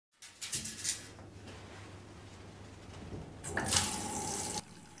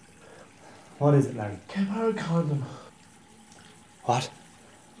What is it, Larry? Can I borrow a condom? What?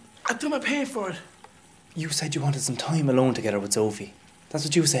 I don't want to pay for it. You said you wanted some time alone together with Sophie. That's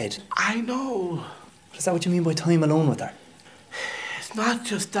what you said. I know. But is that what you mean by time alone with her? It's not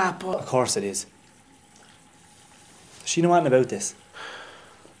just that, but... Of course it is. Does she know anything about this?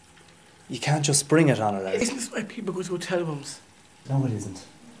 You can't just spring it on her, Larry. Isn't this why people go to hotel rooms? No, it isn't.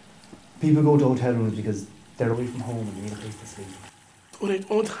 People go to hotel rooms because they're away from home and they need a place to sleep. Or they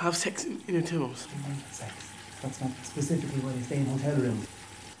don't have sex in hotel rooms. They might have sex. That's not specifically why they stay in hotel rooms.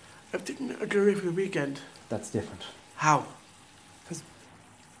 I'm taking a girl away for the weekend. That's different. How? Because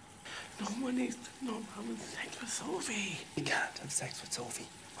No one needs to know I'm having sex with Sophie. you can't have sex with Sophie.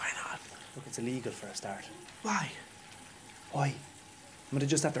 Why not? Look, it's illegal for a start. Why? Why? I'm gonna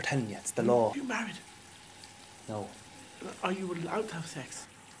just after telling you, it's the law. Are you married? No, Are you allowed to have sex?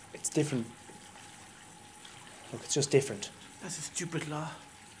 it's different. Look, it's just different. That's a stupid law.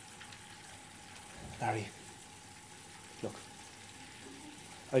 Larry, look,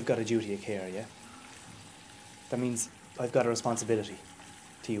 I've got a duty of care, yeah? That means I've got a responsibility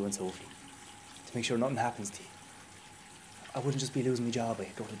to you and Sophie to make sure nothing happens to you. I wouldn't just be losing my job,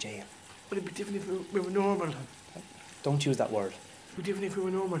 I'd go to jail. Would it be different if we were normal? Don't use that word. Would it be different if we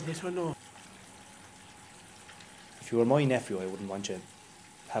were normal, yes or no? If you were my nephew, I wouldn't want you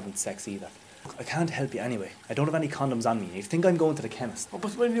having sex either. Look, I can't help you anyway. I don't have any condoms on me. If you think I'm going to the chemist... Oh,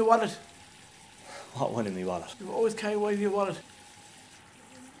 but one in your wallet. What one in my wallet? You always carry one in your wallet.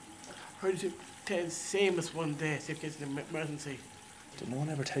 Heard you tell Seamus one day if it gets an emergency. Did no one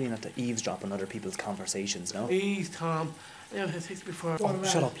ever tell you not to eavesdrop on other people's conversations, no? Please, Tom. I never had sex before. Oh,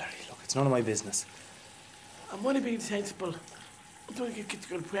 shut up, Larry. Look, it's none of my business. I'm only being sensible. I don't want to get the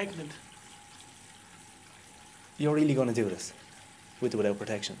girl pregnant. You're really going to do this? With or without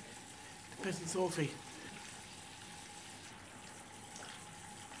protection? Depends on Sophie.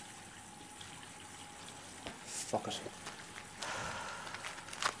 Fuck it.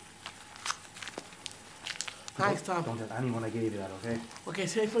 Thanks, Tom. Don't tell anyone I gave you that, okay? Okay,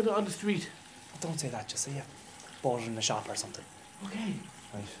 say if I'm on the street. Don't say that, just say you bought it in the shop or something. Okay.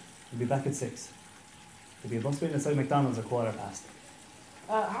 Right. We'll be back at 6. There'll be a bus waiting outside McDonald's at past.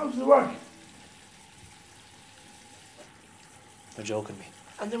 How does it work? They're joking me.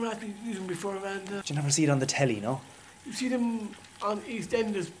 I've never actually used them before, and Did you never see it on the telly, no? you see them on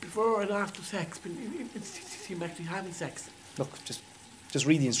EastEnders before and after sex, but you see them actually having sex. Look, just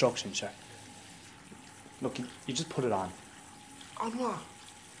read the instructions, sure. Look, you just put it on. On what?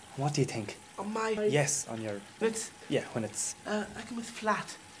 What do you think? On my... Yes, on your... It's... Yeah, when it's... I think it's flat.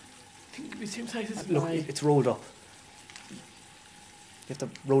 I think it'd be the same size as Look, my... it's rolled up. You have to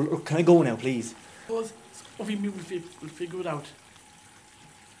roll... Look, can I go now, please? Sophie and me will figure it out.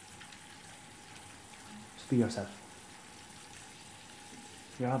 Just be yourself.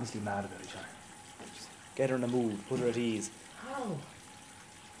 You're obviously mad about each other. Just get her in the mood, put her at ease. How?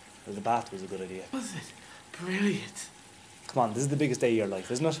 Well, the bath was a good idea. Was it? Brilliant. Come on, this is the biggest day of your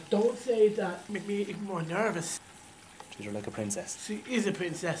life, isn't it? Don't say that. Make me even more nervous. Treat her like a princess. She is a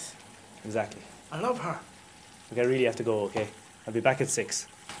princess. Exactly. I love her. Look, I really have to go, okay? I'll be back at 6.